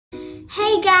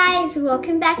Hey guys,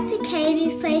 welcome back to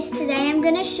Katie's Place. Today I'm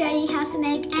going to show you how to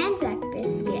make Anzac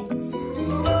biscuits.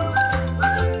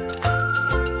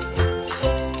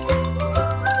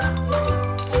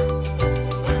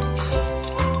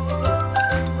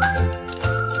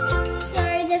 So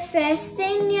the first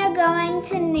thing you're going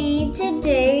to need to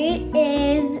do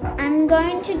is, I'm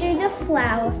going to do the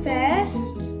flour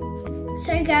first.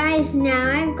 So guys,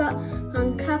 now I've got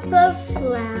 1 cup of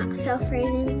flour,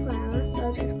 self-raising flour, so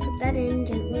I'll just put that in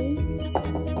gently.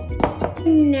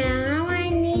 Now I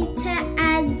need to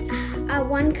add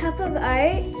 1 cup of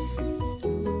oats,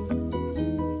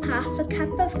 1/2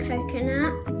 cup of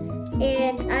coconut,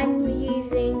 and I'm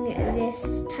using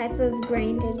this type of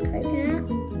grated coconut,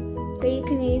 but you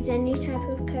can use any type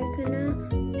of coconut.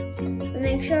 But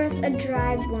make sure it's a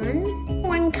dried one.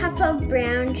 1 cup of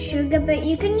brown sugar, but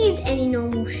you can use any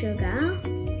normal sugar.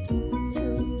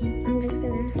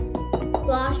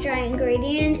 Last dry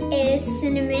ingredient is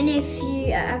cinnamon, if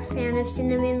you are a fan of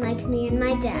cinnamon like me and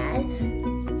my dad.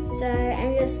 So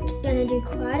I'm just gonna do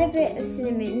quite a bit of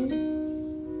cinnamon.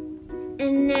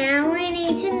 And now we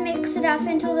need to mix it up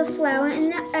until the flour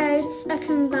and the oats are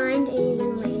combined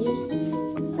evenly.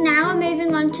 Now we're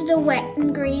moving on to the wet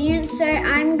ingredients. So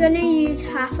I'm gonna use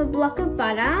 1/2 block of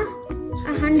butter,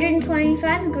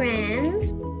 125 grams.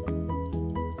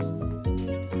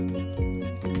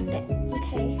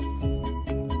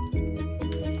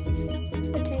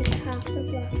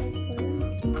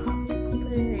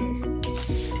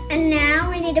 And now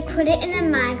we need to put it in the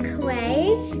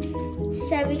microwave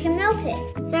so we can melt it.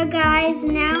 So guys,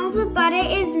 now the butter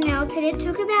is melted. It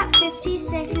took about 50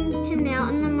 seconds to melt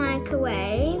in the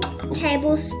microwave. A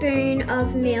tablespoon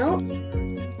of milk.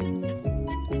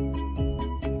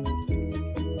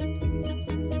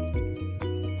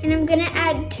 And I'm gonna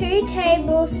add 2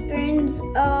 tablespoons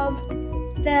of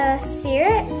the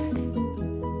syrup,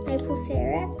 maple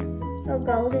syrup or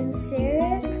golden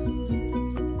syrup,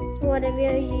 whatever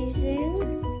you're using.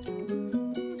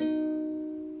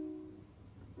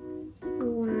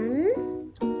 1.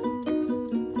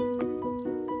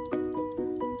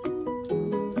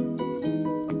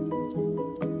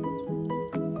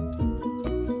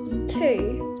 2.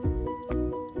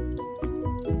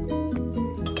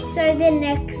 So the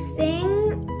next thing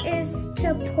is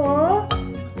to pour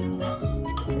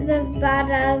the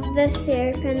butter, the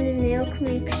syrup and the milk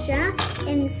mixture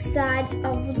inside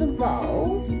of the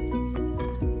bowl.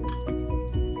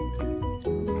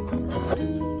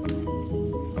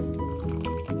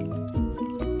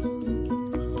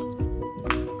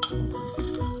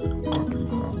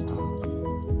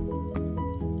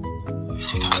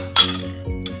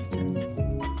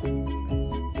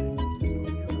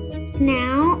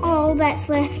 Now all that's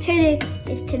left to do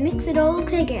is to mix it all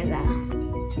together.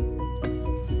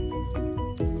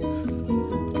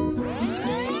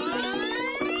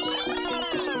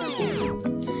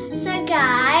 So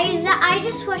guys, I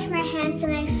just wash my hands to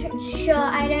make sure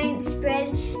I don't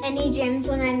spread any germs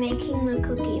when I'm making the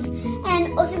cookies.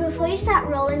 And also before you start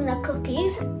rolling the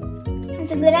cookies,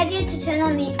 it's a good idea to turn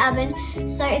on the oven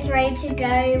so it's ready to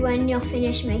go when you're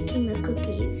finished making the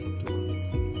cookies.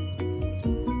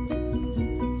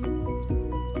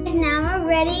 Now we're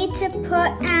ready to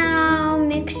put our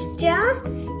mixture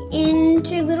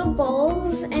into little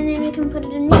bowls and then we can put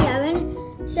it in the oven.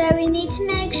 So we need to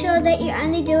make sure that you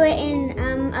only do it in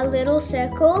a little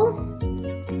circle.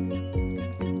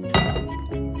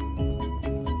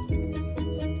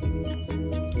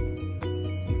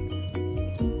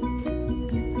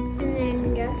 And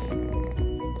then just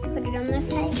put it on the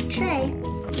tray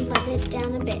and put it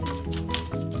down a bit.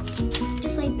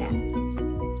 Just like that.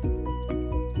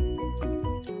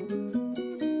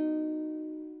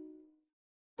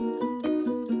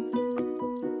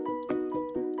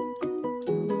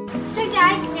 So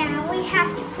guys, now we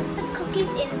have to put the cookies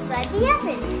inside the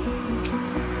oven.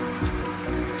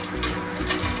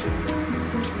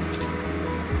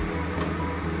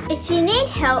 If you need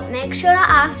help, make sure to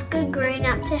ask a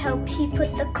grown-up to help you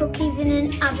put the cookies in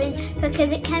an oven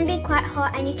because it can be quite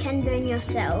hot and you can burn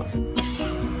yourself.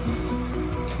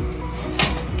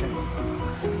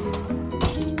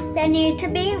 They need to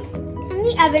be in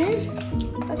the oven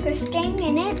for 15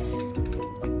 minutes.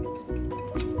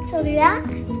 So do that.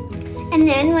 And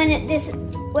then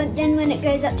when it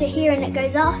goes up to here and it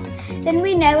goes off, then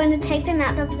we know when to take them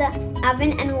out of the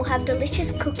oven and we'll have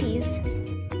delicious cookies.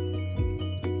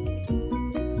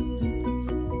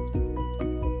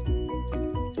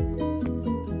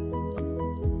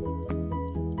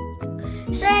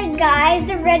 So guys,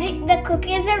 the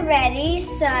cookies are ready.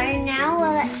 So now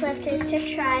all that's left is to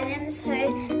try them. So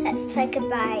let's take a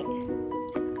bite.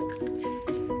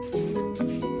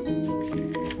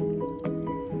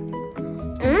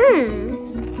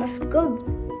 That's good.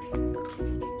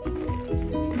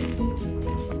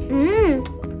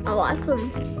 I like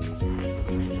them.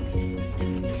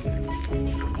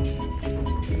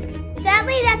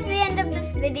 Sadly, that's the end of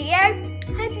this video.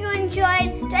 Hope you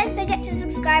enjoyed. Don't forget to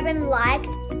subscribe and like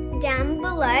down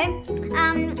below.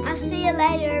 I'll see you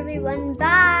later, everyone.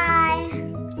 Bye.